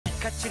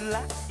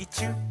카칠라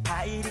이츄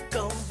파이리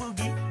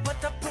껌부기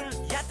워터풀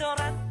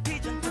야도란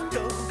비전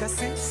뚝도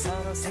가슴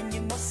서로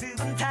생긴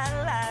모습은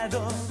달라도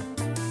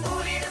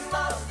우리는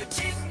모두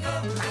친구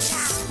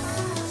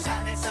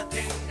산에서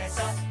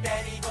들에서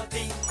때리고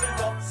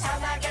뒹굴고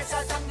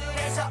사막에서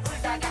정글에서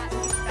울다가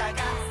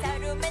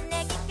서로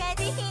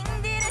만나기까지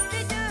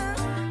힘들었어도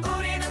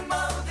우리는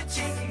모두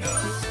친구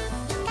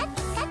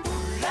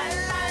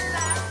랄랄라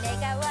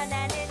내가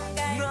원하는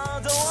걸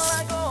너도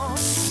원하고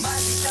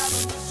마주 잡은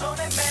두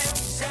손에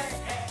맹세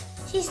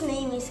His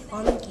name is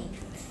Gongi.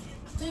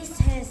 He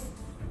has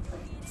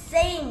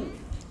same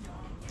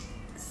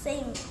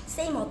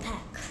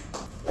attack.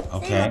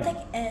 Okay. Same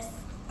attack as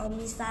a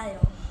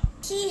missile.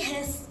 He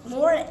has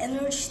more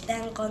energy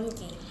than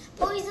Gongi.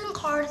 Poison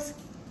cards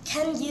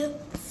can you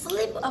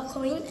flip a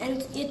coin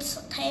and its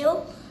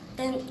tail,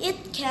 then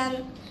it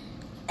can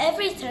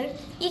every turn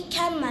it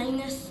can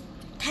minus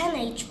 10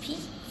 HP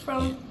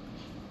from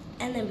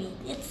enemy.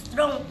 It's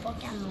strong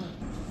Pokemon.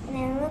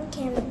 Nano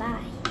can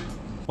buy.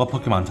 What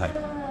Pokemon type?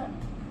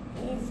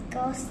 Is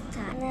ghost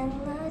type.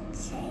 Nano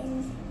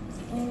change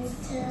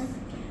into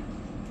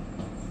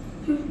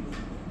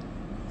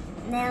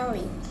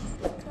Nelly.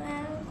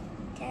 Cloud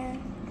can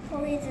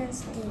poison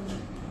steam.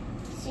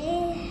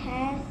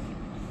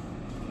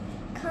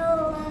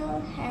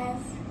 Colo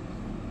has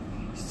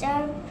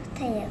sharp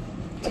tail.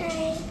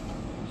 Chai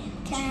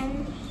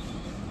can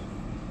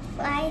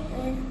fly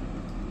with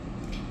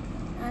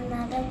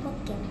another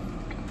Pokemon.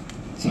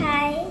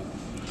 Chai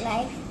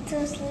likes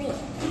to sleep.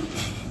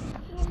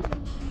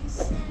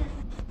 His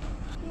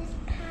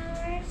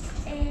powers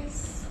is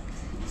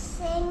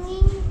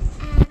singing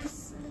and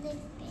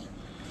sleeping.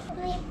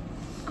 Flip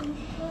a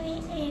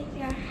coin if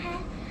your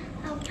head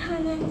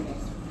opponent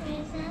is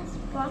present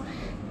for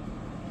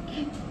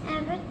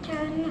every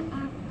turn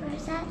or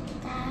person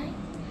that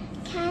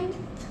can't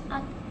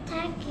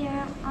attack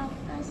your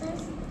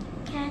opponent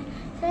can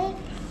flip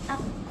a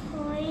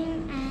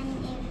coin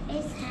and if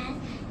it's head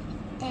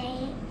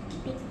they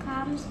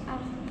becomes a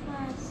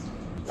plus.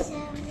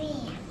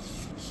 Sylvia,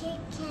 she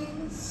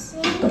can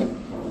sing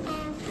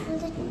and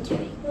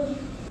fluttering.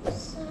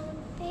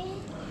 Sylvia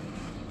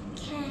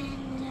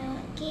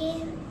can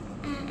give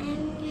an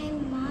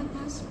MJmon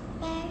a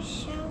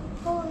special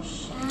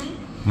potion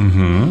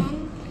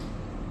and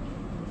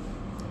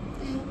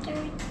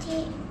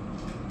 30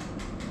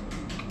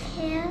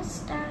 heals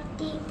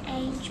 30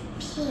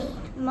 HP.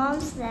 Mom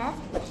said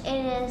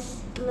it is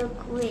look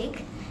weak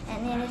and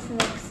it is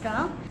look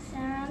strong.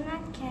 Serena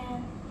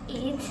can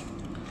eat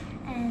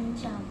and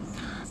jump.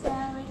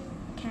 Sally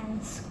can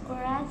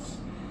scratch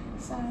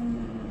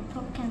some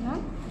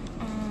Pokemon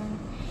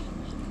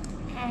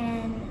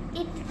and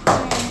it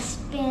can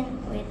spin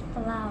with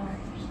flowers.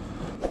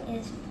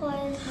 It's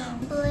poison.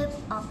 Flip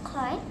a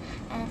coin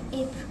and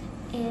if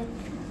it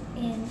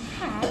in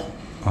head,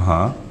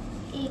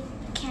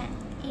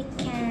 it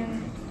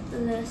can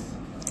lose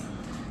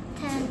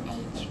 10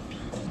 HP.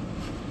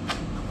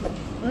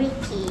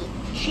 Ricky,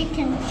 she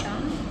can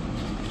jump.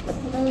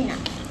 Luna,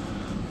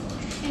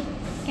 she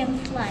can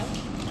fly.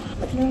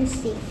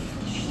 Lucy,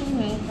 she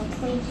makes a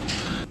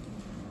poison.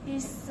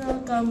 It's a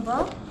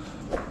gumball.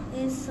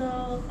 It's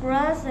a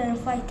grass and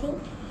fighting.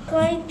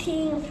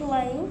 Fighting,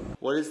 flying.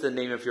 What is the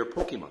name of your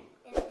Pokemon?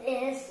 It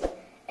is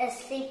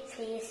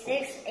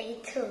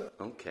SCP-682.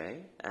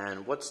 Okay.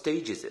 And what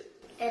stage is it?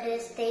 It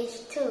is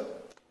stage 2.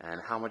 And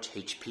how much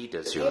HP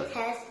does your It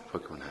has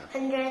Pokemon have?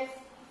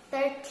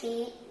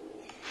 130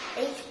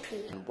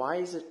 HP. And why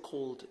is it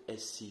called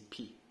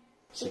SCP?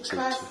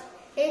 Because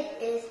it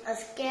is a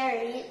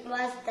scary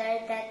monster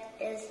that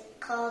is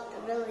called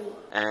Lily.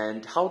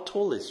 And how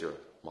tall is your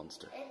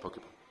monster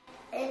Pokemon?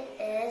 It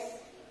is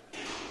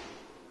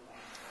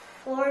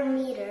 4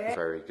 meters.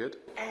 Very good.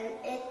 And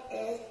it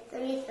is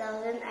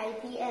 3000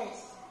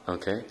 IPS.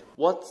 Okay.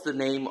 What's the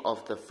name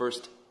of the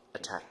first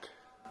attack?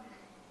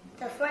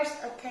 The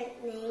first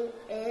attack name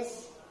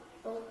is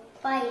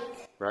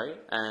Bite. Right?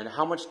 And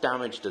how much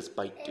damage does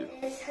Bite do?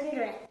 It is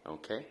 100.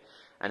 Okay.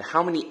 And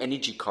how many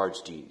energy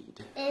cards do you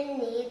need? It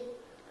needs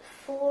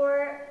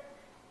 4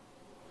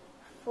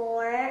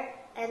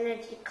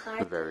 energy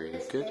cards. Very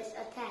good. This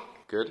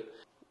attack. Good.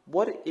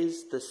 What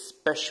is the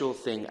special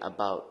thing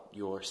about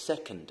your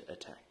second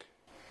attack?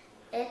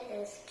 It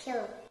is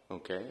kill.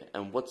 Okay.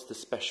 And what's the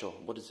special?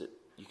 What is it?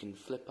 You can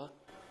flip a?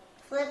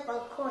 Flip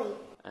a coin.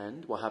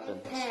 And what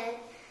happens? Head,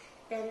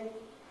 then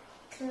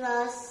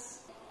plus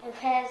it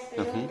has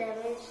no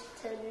damage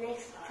to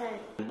next turn.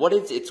 What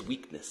is its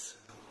weakness?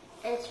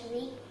 Its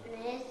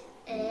weakness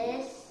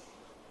is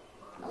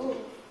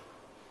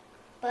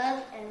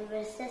bug and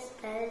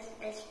resistance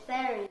is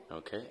fairy.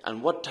 Okay.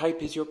 And what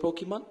type is your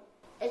Pokemon?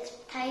 Its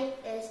type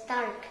is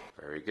dark.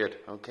 Very good.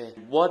 Okay.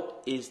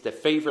 What is the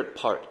favorite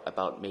part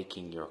about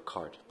making your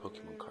card,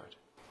 Pokemon card?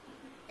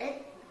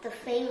 The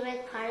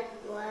favorite part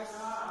was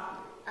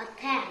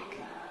attack.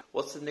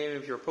 What's the name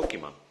of your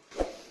Pokemon?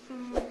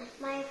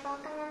 My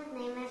Pokemon's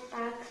name is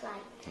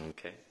Darklight.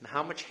 Okay. And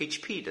how much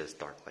HP does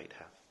Darklight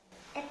have?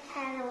 It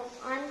has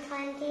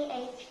 120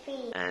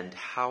 HP. And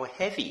how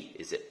heavy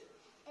is it?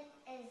 It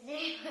is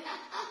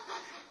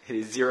It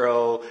is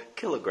 0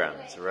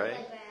 kilograms, right?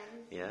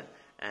 Kilograms. Yeah.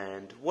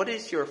 And what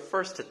is your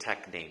first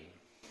attack name?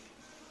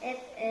 It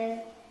is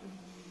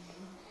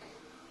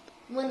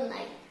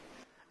Moonlight.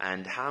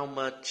 And how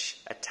much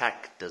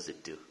attack does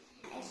it do?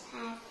 It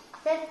has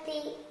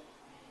 50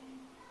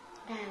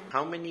 damage.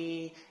 How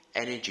many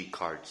energy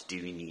cards do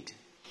you need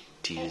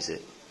to use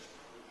it?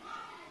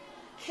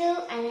 2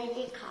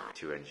 energy cards.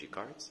 2 energy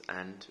cards.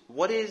 And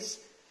what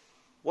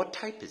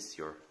type is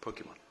your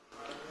Pokemon?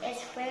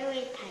 It's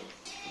very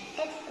tight.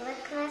 Its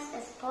weakness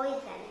is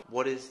poison.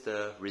 What is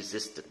the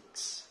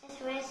resistance?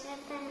 Its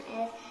resistance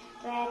is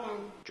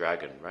dragon.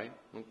 Dragon, right?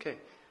 Okay.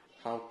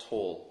 How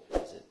tall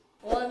is it?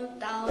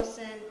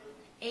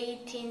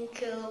 1018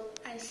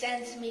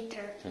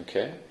 centimeter.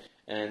 Okay.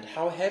 And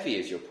how heavy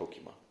is your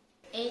Pokemon?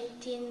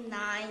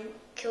 89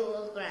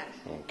 kilograms.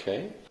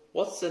 Okay.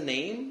 What's the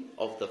name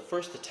of the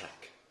first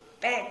attack?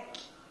 Bag.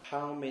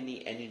 How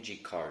many energy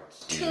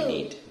cards do 2. you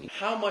need?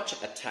 How much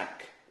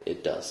attack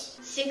it does?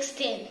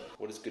 16.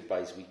 What is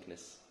Goodbye's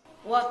weakness?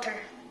 Water.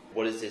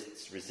 What is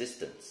its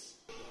resistance?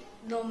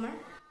 Normal.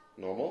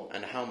 Normal.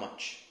 And how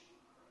much?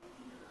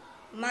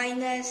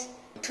 Minus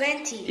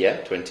 20. Yeah,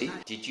 20.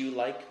 Did you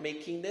like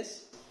making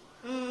this?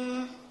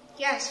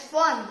 Yes,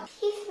 fun.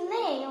 His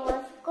name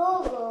was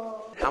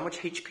Gogo. How much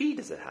HP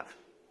does it have?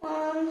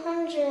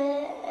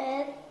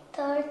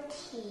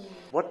 130.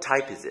 What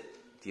type is it?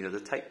 Do you know the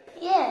type?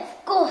 Yes,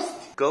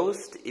 ghost.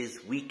 Ghost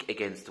is weak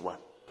against what?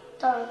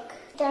 Dark.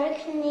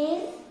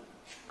 Darkness,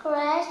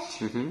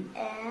 scratch,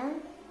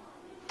 and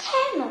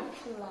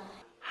camouflage.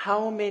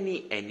 How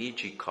many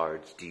energy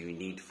cards do you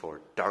need for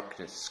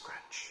Darkness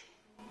Scratch?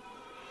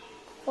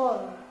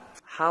 4.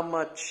 How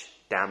much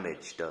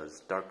damage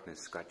does Darkness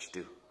Scratch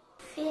do?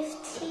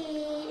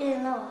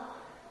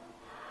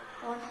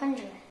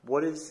 100.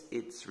 What is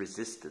its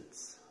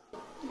resistance?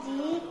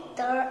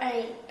 Dark.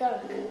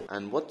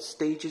 And what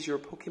stage is your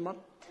Pokemon?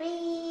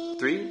 3.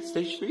 3?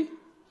 Stage 3?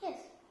 Yes.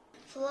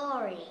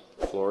 Flory.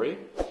 Florrie.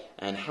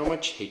 And how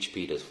much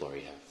HP does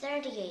Florrie have?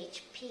 30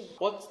 HP.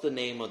 What's the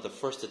name of the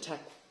first attack?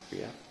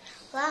 Yeah.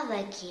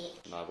 Lava kick.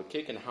 Lava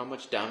Kick. And how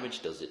much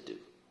damage does it do?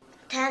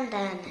 10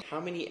 damage. How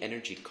many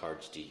energy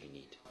cards do you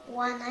need?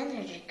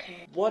 100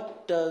 card.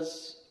 What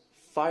does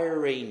Fire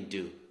Rain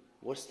do?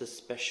 What's the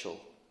special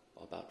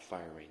about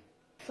Fire Rain?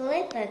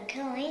 Flip a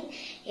coin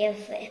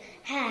if it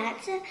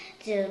has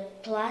to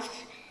plus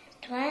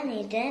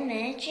 20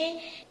 damage.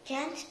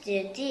 Can't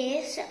do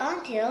this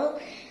until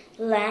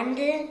land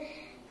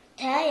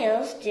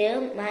tails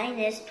do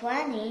minus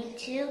 20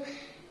 to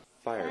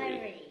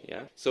Fiery.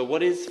 Yeah. So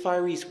what is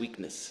Fiery's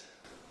weakness?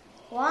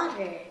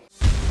 water.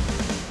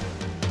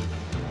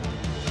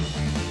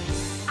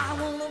 I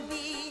wanna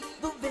be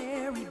the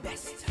very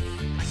best,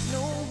 like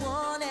no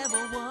one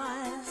ever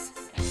was.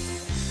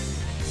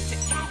 To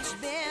catch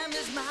them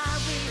is my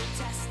real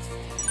test,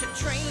 to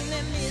train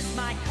them is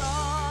my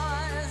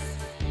cause.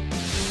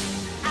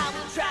 I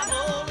will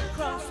travel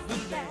across the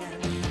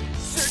land,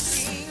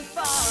 searching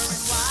far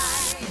and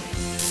wide.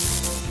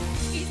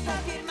 Each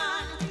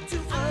Pokemon to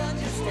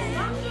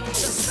understand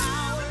the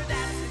power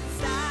that's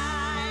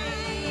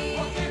inside.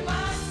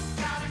 Pokemon,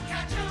 gotta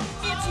catch 'em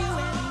all. It's you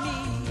and me.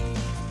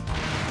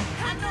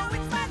 I know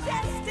it's my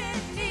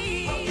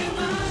destiny.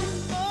 Pokemon,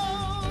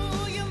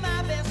 oh, you're my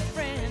best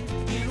friend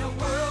in a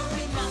world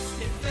we must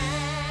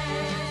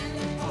defend.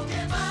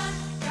 Pokemon,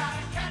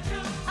 gotta catch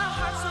 'em all. Our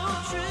hearts so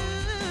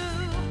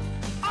true,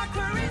 our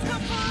courage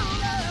will pull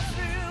us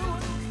through.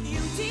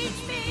 You teach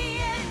me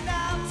and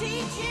I'll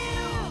teach you.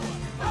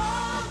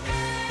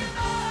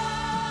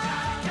 Pokemon,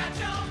 gotta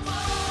catch 'em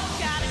all.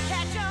 Gotta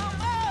catch 'em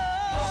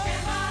all.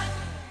 Pokemon.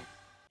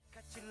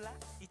 가출라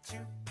이추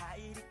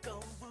파이리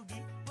껌부기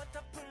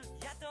워터풀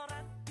야도란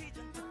비전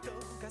뜻도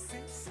가슴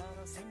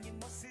서로 생긴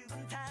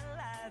모습은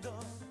달라도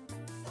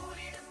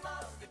우리는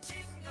모두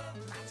친구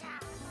맞아.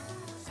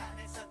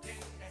 산에서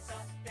들에서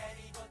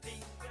때리고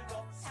뒹굴고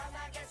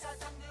사막에서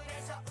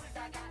정글에서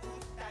울다가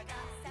웃다가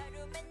서로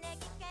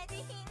만나기까지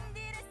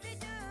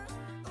힘들었어도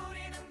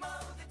우리는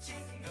모두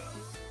친구.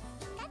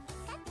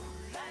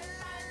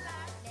 랄랄라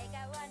내가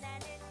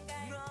원하는 걸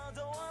너도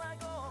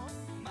원하고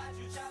마주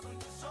잡은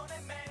두 손에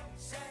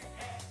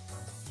맹세해.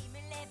 힘을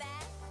내봐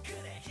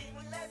그래 힘을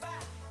내봐.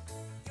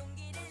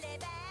 용기를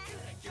내봐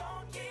그래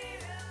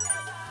용기를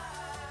내봐.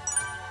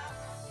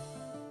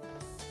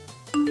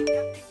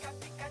 피카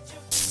피카츄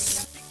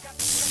피카 피카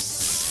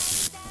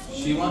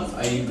Siwon,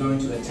 are you going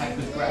to attack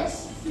with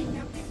grass?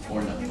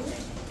 Or no?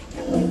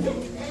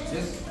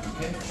 Yes?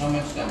 Okay. How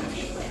much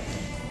damage?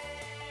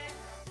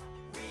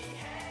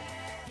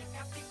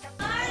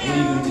 What are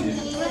you going to do?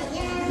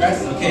 Grass?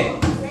 Okay.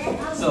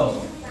 So,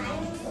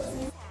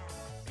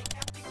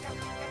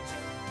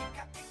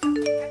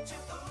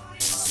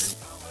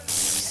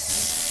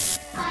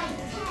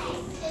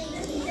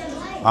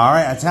 all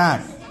right,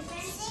 attack.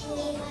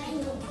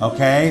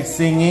 Okay,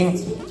 singing.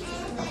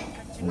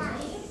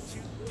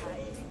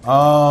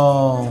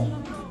 Oh.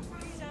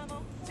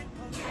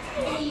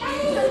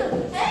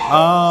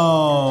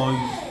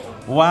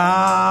 Oh.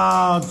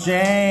 Wow,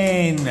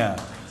 Jane.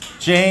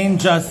 Jane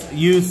just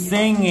used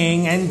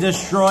singing and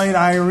destroyed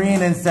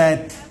Irene and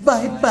said,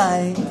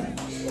 bye-bye.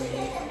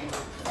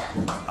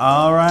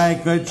 All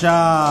right, good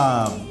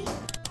job.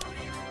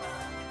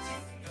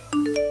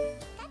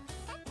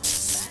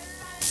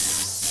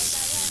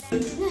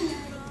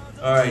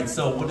 All right,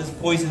 so what does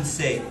Poison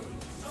say?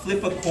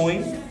 Flip a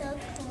coin.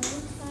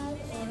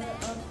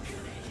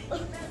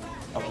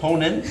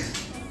 Opponent.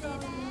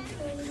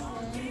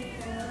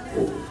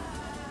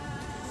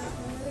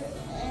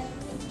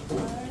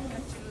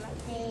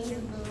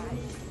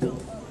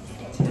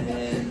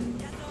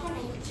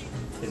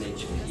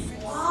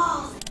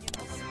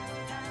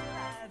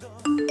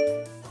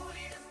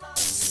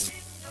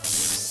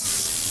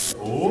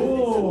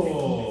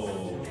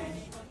 Oh,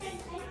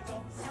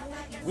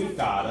 we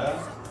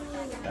gotta.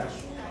 That's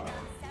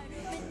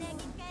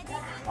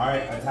all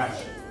right. Attack.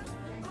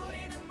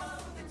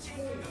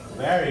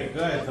 Very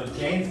good. So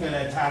Jane's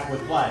gonna attack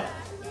with what?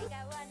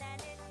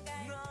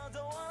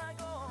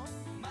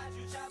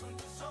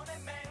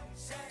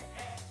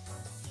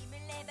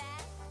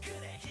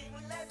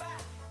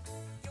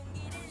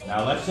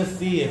 Now let's just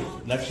see if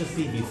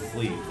he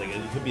sleeps. Like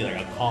it could be like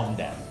a calm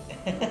death,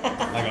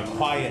 like a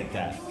quiet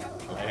death.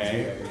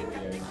 Okay.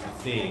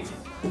 Let's see.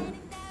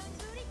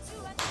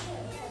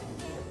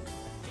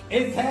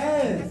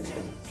 Intense.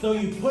 So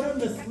you put him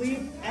to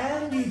sleep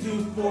and you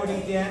do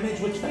 40 damage,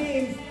 which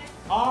means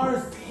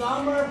our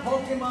summer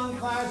Pokemon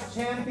Clash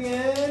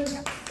champion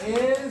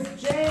is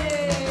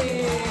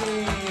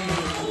Jane.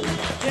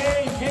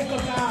 Jane, take a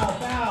bow,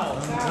 bow,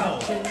 bow.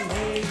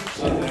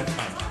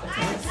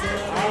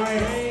 All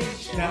right,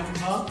 now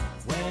up.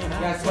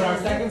 Yes, but our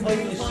second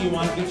place is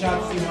Siwon. Good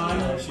job,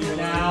 Siwon.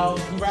 Now,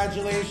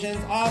 congratulations.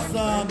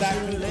 Awesome. That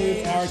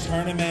concludes our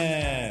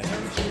tournament.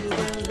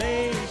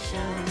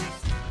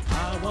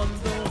 I want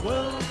the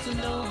world to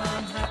know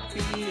I'm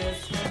happy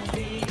as can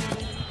be.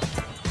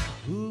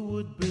 Who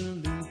would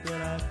believe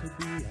that I could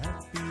be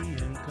happy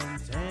and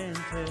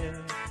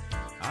contented?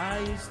 I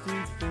used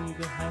to think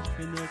that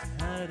happiness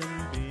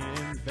hadn't been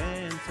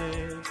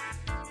invented,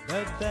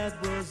 but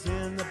that was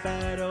in the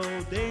bad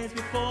old days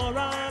before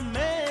I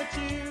met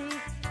you.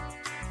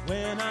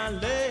 When I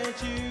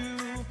let you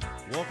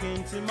walk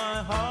into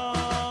my heart.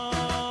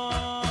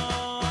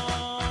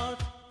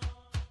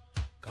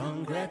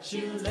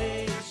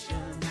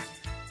 Congratulations,